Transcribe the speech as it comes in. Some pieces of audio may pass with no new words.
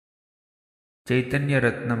चैतन्य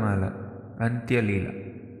रत्नमाला अंत्य लीला।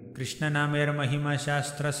 कृष्ण नामेर महिमा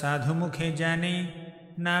शास्त्र साधु मुखे जानी,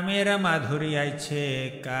 नामेर माधुर्य छे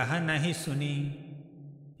काह नहीं सुनी।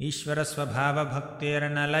 ईश्वर स्वभाव भक्तेर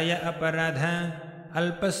न लय अपराध,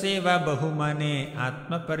 अल्प सेवा बहुमाने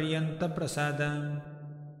आत्म पर्यंत प्रसाद।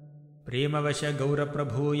 प्रेमवश गौर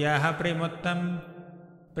प्रभु याह प्रेमोत्तम,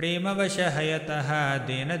 प्रेमवश हयतः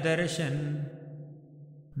देन दर्शन।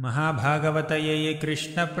 महाभागवत ये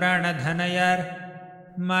कृष्ण प्राण धनयार,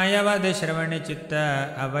 मायावाद श्रवण चित्त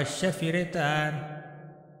अवश्य फिरेतार।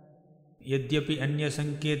 यद्यपि अन्य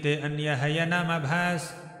संकेते अन्य हय नाम भास,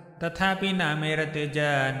 तथापि नामेर तेज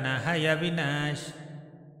न हय विनाश।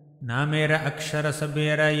 नामेर अक्षर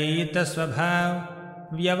सबेर यही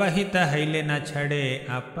स्वभाव, व्यवहित हैले न छड़े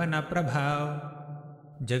अपन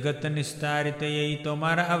प्रभाव। जगत निस्तारित यही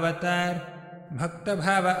तोमारा अवतार, भक्त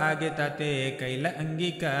भाव आगे ताते कैल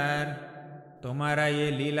अंगीकार। तुम्हारा ये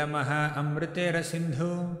लीला महा अमृतेर सिंधु,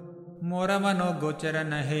 मोर मनो गोचर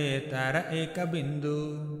नहे तार एक बिंदु।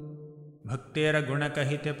 भक्तेर गुण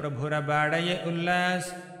कहिते प्रभुर बाड़ये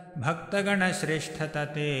उल्लास, भक्तगण श्रेष्ठ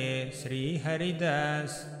ताते श्री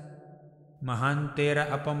हरिदास। महान तेरा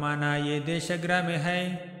अपमाना ये देश ग्राम है,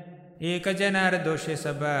 एक जनार दोषे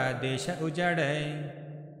सबा देश उजाड़े।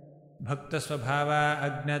 भक्त स्वभावा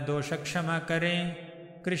अज्ञ दोष क्षमा करे,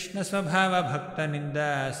 कृष्ण स्वभाव भक्त निंदा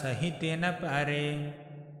सहिते न पारे।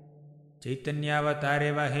 चैतन्यावतारे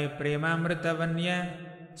वाहे प्रेमामृत वन्य,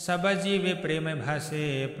 सब जीवे प्रेम भासे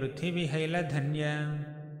पृथ्वी हैल धन्य।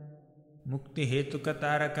 मुक्ति हेतु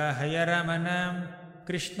तारक हय राम नाम,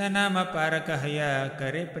 कृष्ण नाम पारक हय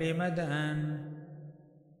करे प्रेम दान।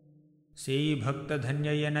 सेई भक्त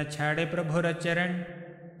धन्य ये न छाड़े प्रभुर चरण,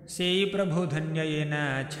 सेई प्रभु धन्य ये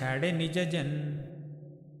न छाड़े निज जन।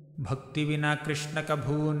 भक्ति विना कृष्ण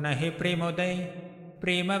कभू नहे प्रेमोदय,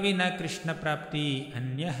 प्रेम विना कृष्ण प्राप्ति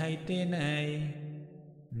अन्य है ते नय।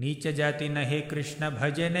 नीच जाति नहे कृष्ण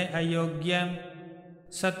भजने अयोग्य,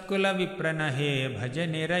 सत्कुल विप्र नहे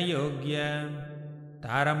भजनेर योग्य।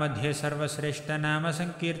 तार मध्य सर्वश्रेष्ठ नाम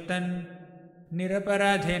संकीर्तन,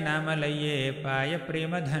 निरपराधे नाम लये पाय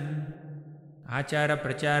प्रेम धन। आचार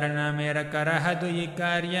प्रचार नामेर करह दुई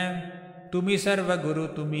कार्य, तुमी सर्व गुरु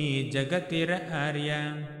तुमी जगतिर आर्य।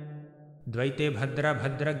 द्वैते भद्र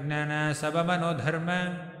भद्र ज्ञान सब मनोधर्म,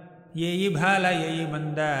 येई भाला येई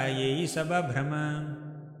मंदा येई सब भ्रम।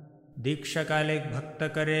 दीक्षा काले भक्त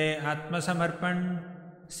करे आत्मसमर्पण,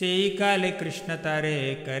 सेई काले कृष्ण तारे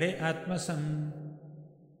करे आत्मसम।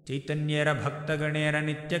 चैतन्येर भक्त गणेर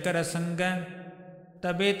नित्य कर संग,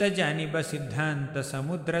 तबेत जानिब सिद्धांत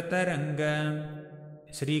समुद्र तरंग।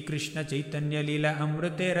 श्री कृष्ण चैतन्य लीला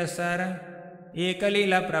अमृते रसार, एक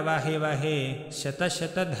लीला प्रवाहे वाहे शत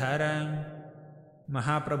शत धारा।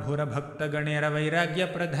 महाप्रभुर भक्त गणेर वैराग्य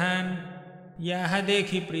प्रधान, याह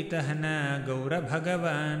देखी प्रीतहन गौर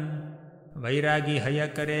भगवान। वैरागी हय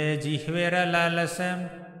करे जिह्वेर लालस,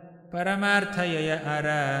 परमार्थ यय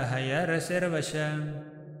आरा हय रसिर्वश।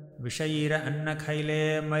 विषयीर अन्न खैले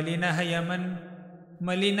मलिन हय मन,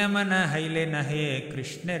 मलिन मन हैले नहे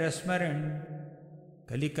कृष्णेर स्मरण।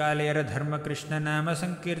 कलिकालेर धर्म कृष्ण नाम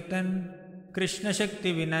संकीर्तन, कृष्ण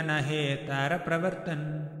शक्ति विना नहे तार प्रवर्तन।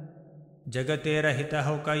 जगतेर हित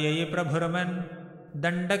होका यही प्रभुरमन,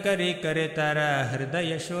 दंड करे करे तारा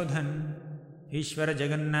हृदय शोधन। ईश्वर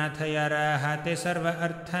जगन्नाथ यारा हाते सर्व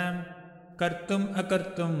अर्थ, कर्तुम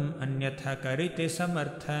अकर्तुम अन्यथा करिते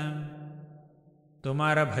समर्थ।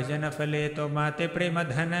 तुम्हारा भजन फले तो माते प्रेम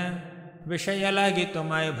धन, विषय लागे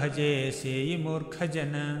तुम्हाय भजे सेई मूर्ख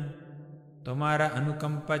जन। तुम्हारा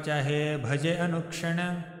अनुकंप चाहे भजे अनुक्षण,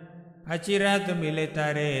 अचिरात मिले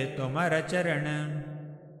तारे तुम्हारा चरण।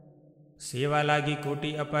 सेवा लागी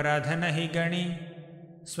कोटि अपराध नहीं गणी,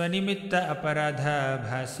 स्वनिमित्त अपराध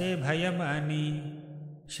भासे भयमानी।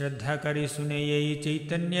 श्रद्धा करी सुने यही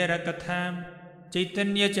चैतन्य कथा,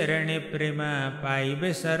 चैतन्य चरणे प्रेम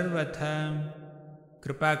पाइबे सर्वथा।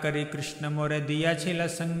 कृपा करी कृष्ण मोर दिया छिल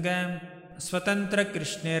संग, स्वतंत्र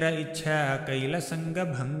कृष्णेर इच्छा कैल संग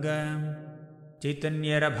भंग।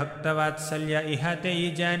 चैतन्येर भक्त वात्सल्य इहाते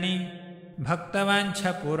जानी,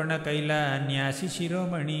 भक्तवांछा पूर्ण कैला न्यासी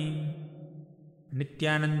शिरोमणि।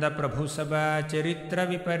 नित्यानंद प्रभु सबा चरित्र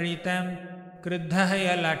विपरीत, क्रुद्ध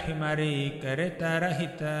हय लाठी मारी करे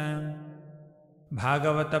तारहित।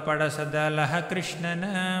 भागवत पढ़ सदा लह कृष्ण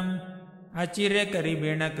नाम, अचिरे करी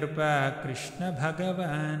बेण कृपा कृष्ण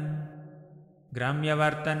भगवान। ग्राम्य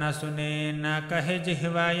वार्ता न सुने न कहे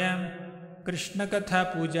जिह्वाया, कृष्ण कथा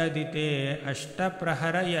पूजा दिते अष्ट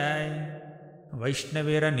प्रहरयाय।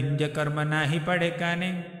 वैष्णवेर निंद्य कर्म नाही पड़े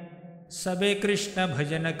काने, सबे कृष्ण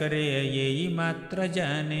भजन करे येई मात्र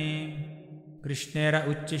जाने। कृष्णेर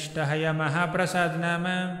उच्चिष्ट हय महाप्रसाद नाम,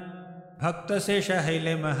 भक्तशेष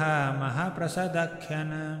हैले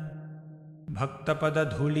महाप्रसादाख्यान भक्तपद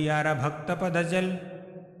धूलियार भक्तपद जल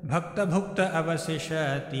भक्त भुक्त अवशेष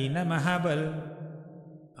तीन महाबल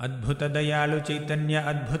अद्भुत दयालु चैतन्य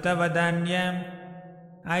अद्भुत वदान्य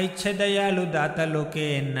आइच्छ दयालु दात लोके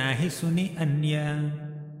नाही सुनी अन्य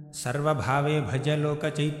सर्वभावे भज लोक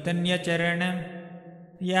चैतन्य चरण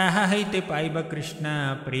याह हैते पाइब कृष्ण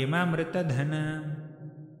प्रेमामृत धन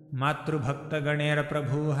मातृभक्त गणेर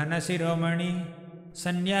प्रभु हन शिरोमणि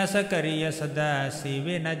संन्यास करिय सदा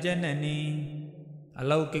सेवे न जननी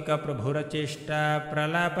अलौकिक प्रभुर चेष्टा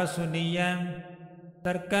प्रलाप सुनिय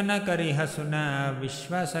तर्क न करिह सुना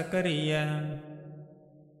विश्वास करिय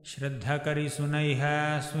श्रद्धा करी सुनैह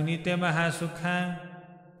सुनिते महासुख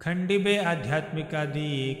खंडिबे आध्यात्मिकादि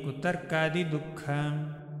कुतर्कादि दुःख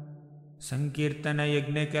संकीर्तन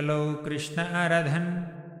यज्ञ कलौ कृष्ण आराधन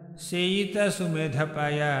सेयित सुमेध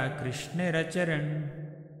पाया कृष्णेर चरण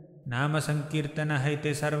नाम संकीर्तन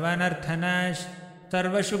हैते सर्वानर्थनाश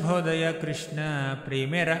सर्वशुभोदय कृष्ण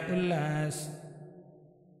प्रेमेर उल्लास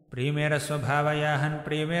प्रेमेर स्वभावयाहन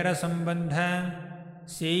प्रेमेर संबंध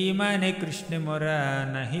सेई माने कृष्ण मोरा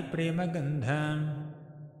नहीं प्रेम गंध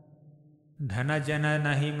धन जन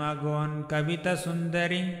नहीं मागोन कविता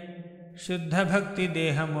सुंदरी शुद्ध भक्ति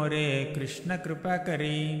देह मोरे कृष्ण कृपा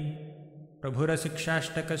करी प्रभुर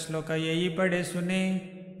शिक्षाष्टक श्लोक यही पढ़े सुने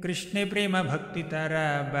कृष्ण प्रेम भक्ति तारा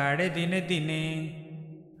बाड़े दिने दिने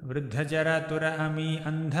वृद्ध जरा तुर अमी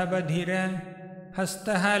अंध बधिर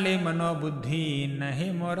हस्तहाले मनोबुद्धि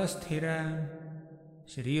नहे मोर स्थिर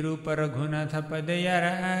श्री रूप रघुनाथ पदयार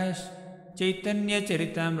आश चैतन्य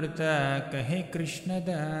चरितामृत कहे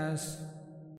कृष्णदास।